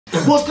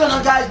What's going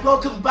on, guys?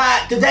 Welcome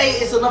back. Today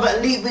it's another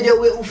elite video.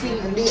 We're all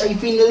feeling elite. Are you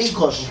feeling elite,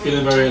 Kosh? I'm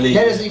feeling very elite.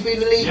 Dennis, are you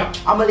feeling elite? Yep.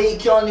 I'm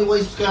elite. Kiani,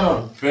 what's going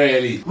on? Very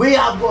elite. We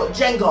have got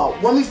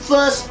Jenga. When we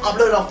first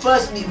uploaded our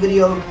first elite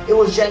video, it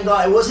was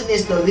Jenga. It wasn't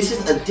this though. This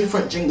is a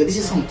different Jenga. This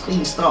is some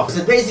clean stuff.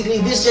 So basically,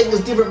 this Jenga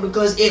is different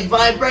because it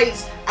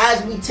vibrates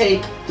as we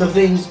take the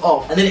things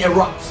off, and then it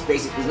erupts.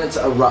 Basically, it's meant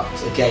to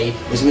erupt. Okay,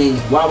 which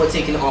means while we're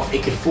taking it off,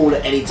 it could fall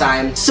at any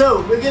time.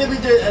 So we're gonna be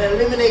doing an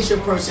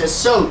elimination process.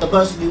 So the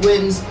person who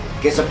wins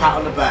gets a pat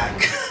on the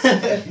back.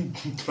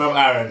 From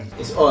Aaron.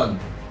 It's on,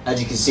 as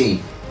you can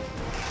see.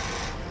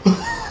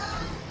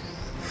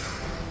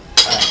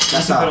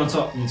 That's put on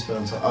top. You need to put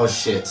on top. Oh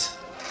shit.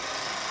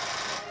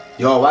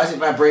 Yo, why is it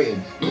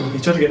vibrating?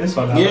 He's trying to get this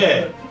one out.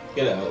 Yeah.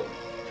 Get it out.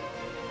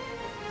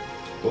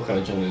 What kind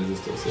of jungle is this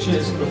though? Shit,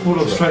 it's gonna fall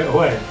off straight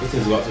away. This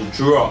thing's about to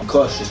drop.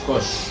 Gosh, just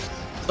gosh.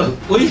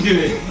 What are you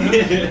doing?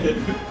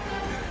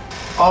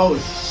 Oh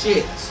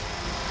shit.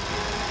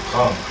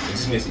 Calm. It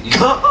just makes it easy.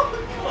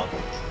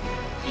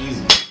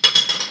 Easy.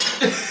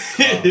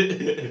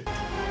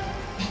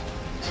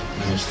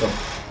 No, stop.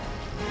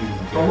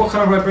 But what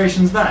kind of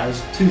vibration is that? It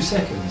was 2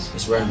 seconds.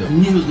 It's I random.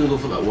 knew he was gonna go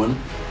for that one.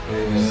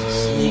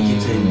 Sneaky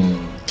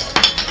thing.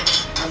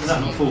 How does that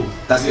not fall?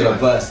 That's gonna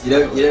burst. You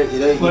don't.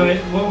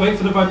 Wait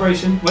for the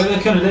vibration. Wait,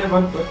 let it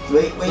vibrate.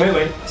 Wait.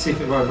 Wait. See if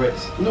it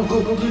vibrates. No, go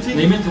No, thing.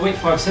 you meant to wait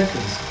 5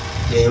 seconds.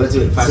 Yeah, you went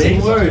to it 5 See?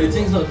 seconds. Don't worry, the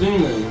thing's not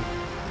doing that.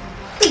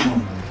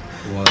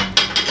 One.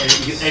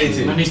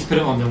 Anything. No need to put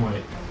it on, then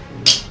wait.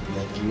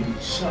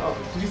 Shut up.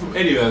 Did you from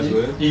anywhere as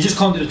well? You just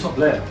can't do the top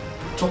layer.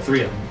 Top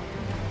 3 of them.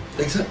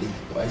 Exactly.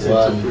 1,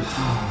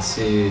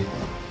 2,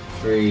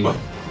 3, 4,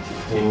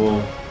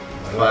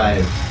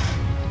 5.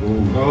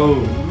 Ooh.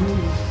 Oh.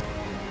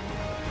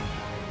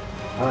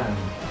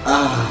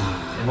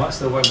 Ah. It might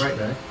still vibrate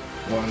there.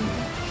 1,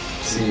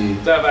 2,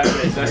 That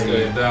vibrates, that's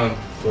going down.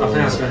 4, I think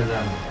that's going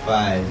down.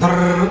 5.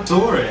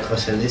 Saw it.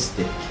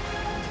 Socialistic.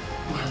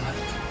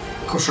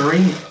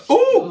 Kosherini.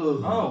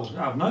 Ooh! Oh,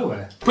 out of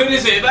nowhere. Put it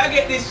this way, if I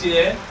get this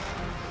year,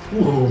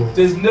 Ooh.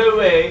 there's no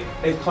way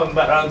it's come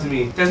back round to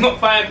me. There's not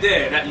 5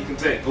 there that you can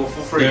take, or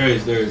for free. There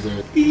is.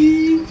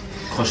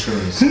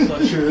 Kosheris.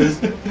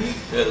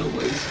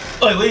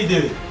 Oh, what are you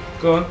doing?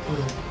 Go on.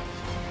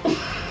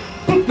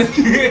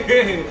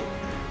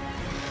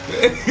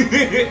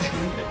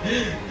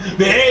 Behave!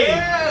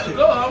 Yeah,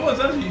 go on, I'm gonna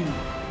touch you.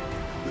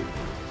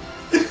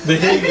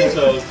 Behave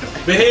yourselves.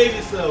 Behave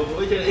yourself. What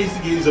are you trying to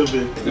instigate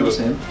something? That was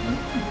him.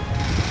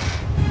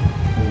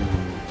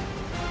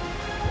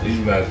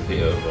 These guys hit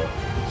it over.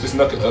 Just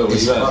knock it over.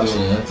 It's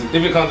fucking, yeah.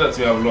 If it comes up to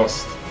me, I've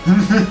lost.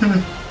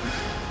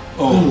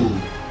 Oh,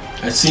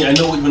 I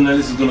know which one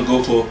this is gonna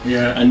go for.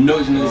 Yeah. I know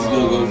which one this is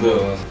gonna go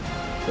for.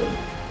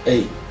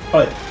 Hey,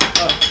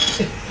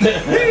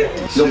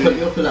 Your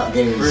pull-out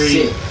game is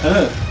sick.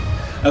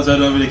 that's why I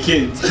don't have any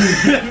kids.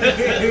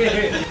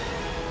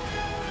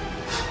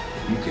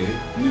 Okay,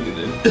 move it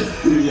then.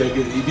 Yeah,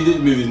 cause if he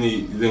didn't move his knee,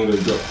 he's then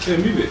gonna drop. Yeah,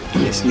 move it.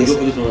 Yes, go for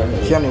this one right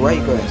here. Kiani, where are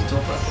you going?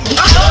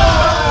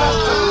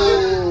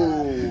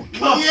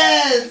 Oh!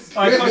 Yes!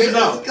 Alright, Kosh is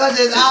out. Kosh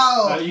is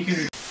out! You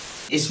can.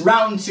 It's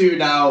round 2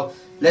 now.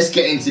 Let's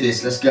get into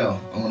this. Let's go.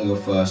 I'm gonna go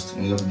first. I'm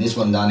gonna go for this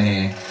one down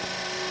here.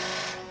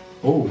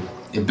 Oh.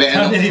 It better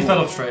not He fall. fell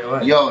off straight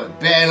away. Yo, it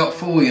better not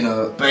fall, you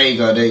know. There you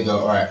go.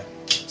 Alright.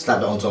 Slap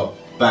that on top.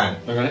 Bang.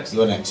 I go next.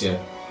 You're next, yeah.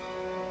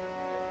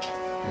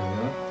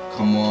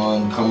 Come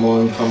on. No!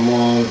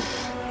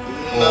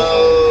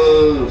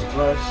 It's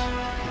close.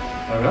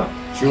 There we go.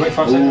 Should we wait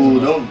 5 Ooh,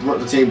 seconds? don't drop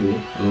the table.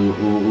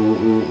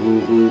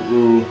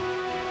 Ooh.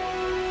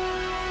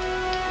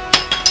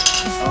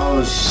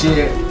 Oh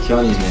shit.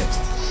 Kiani's next.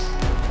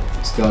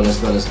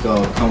 Let's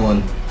go. Come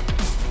on.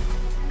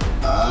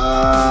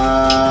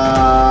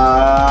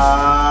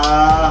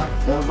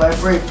 Don't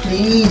vibrate,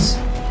 please.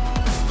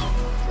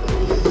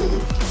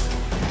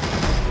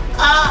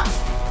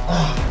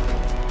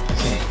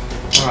 Okay.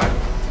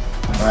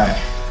 Alright.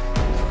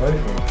 Go for it.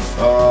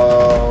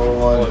 Oh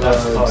my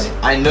that's god. tight.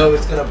 I know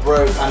it's gonna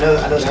break. I know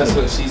it's That's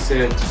gonna. what she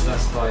said.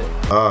 That's tight.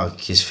 Oh,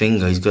 his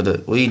finger. He's got a.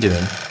 What are you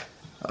doing?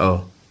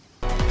 Oh.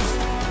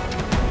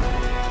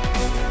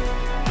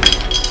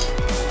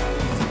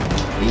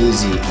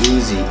 Easy.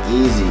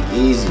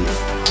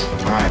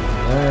 Alright.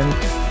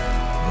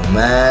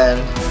 Man.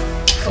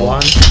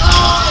 One.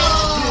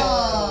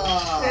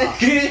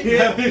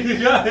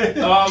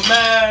 Oh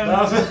man!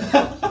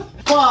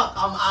 Fuck,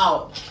 I'm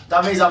out.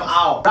 That means I'm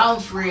out.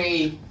 Round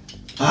 3.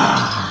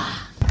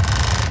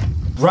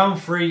 Round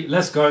 3.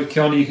 Let's go.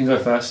 Kiani, you can go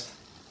first.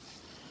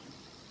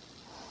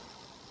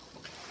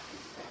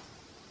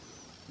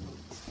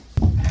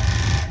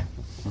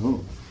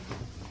 Ooh.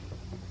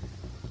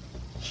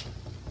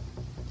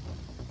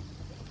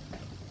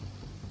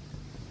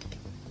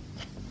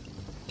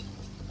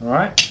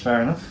 Alright,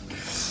 fair enough.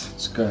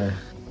 Let's go.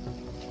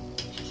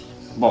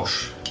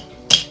 Bosh.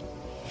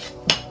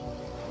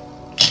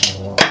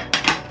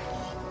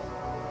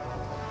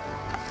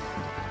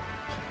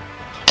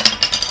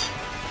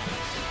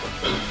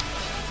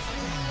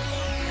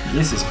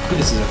 This is a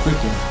quick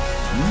one.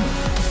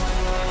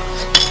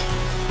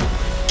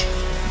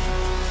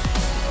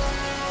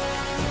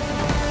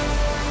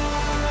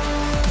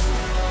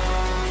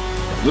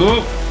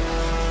 Look.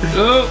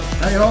 Look.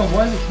 Hey, oh,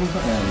 why is it coming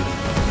back now?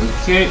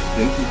 Okay,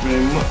 thank you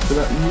very much for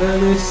that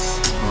menace.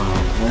 Oh,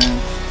 man.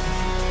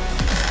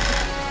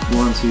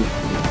 1, 2, 3.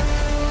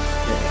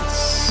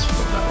 Yes,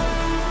 for that one.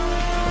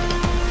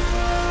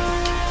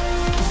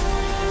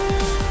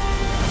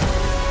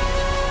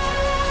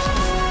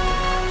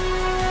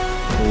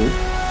 Cool.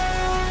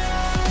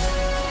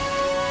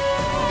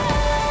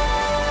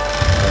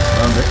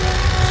 Found it.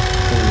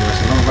 Oh, that's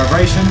a long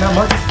vibration. That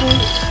might be full.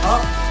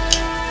 Up.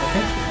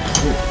 Okay.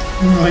 Cool.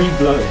 Really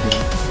blow it.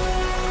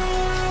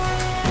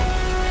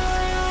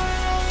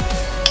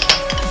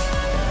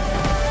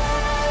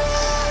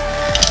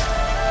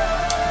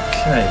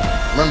 Okay.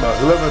 Remember,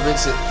 whoever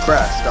makes it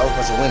crash, that one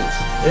person wins.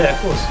 Yeah, of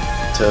course.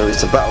 So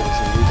it's a battle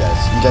between you guys.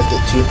 You guys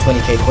get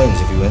 20k coins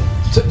if you win.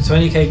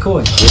 20k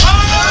coins.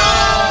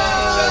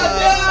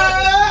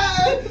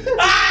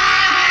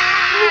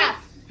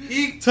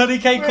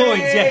 20k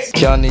coins, yes.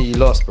 Kiani, you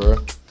lost, bro.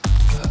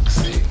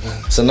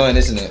 It's annoying,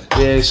 isn't it?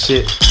 Yeah,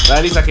 shit. But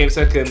at least I came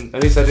second.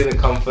 At least I didn't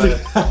come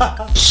first.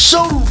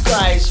 So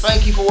guys,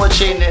 thank you for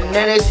watching.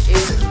 Nennis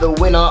is the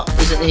winner,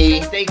 isn't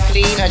he? Stay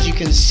clean, as you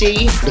can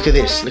see. Look at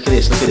this, look at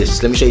this, look at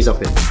this. Let me show you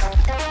something.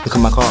 Look at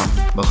my car.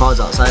 My car's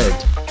outside.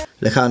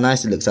 Look how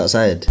nice it looks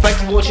outside. Thank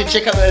you for watching.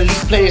 Check out the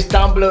elite playlists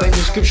down below in the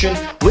description.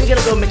 We're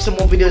gonna go make some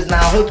more videos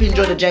now. Hope you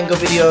enjoyed the Jenga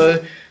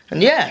video.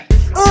 And yeah.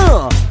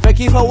 Thank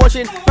you for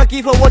watching,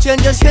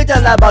 just hit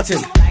that like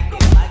button.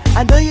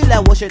 I know you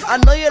like watching,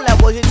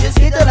 just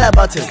hit that like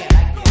button.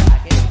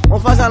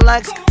 1,000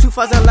 likes,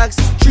 2,000 likes,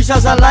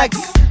 3,000 likes.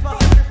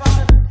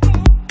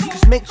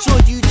 Just make sure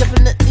you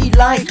definitely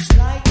like.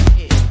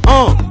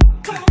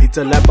 Hit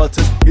the like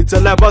button, hit the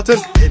like button.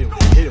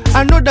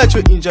 I know that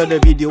you enjoyed the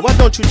video, why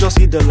don't you just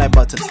hit the like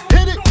button?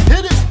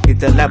 Hit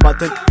the like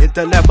button, hit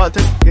the like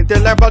button, hit the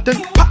like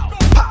button. Pow,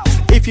 pow.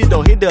 If you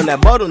don't hit the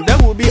like button, there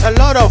will be a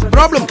lot of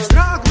problems.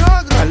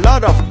 A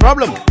lot of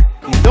problems.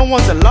 You don't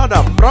want a lot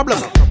of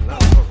problems.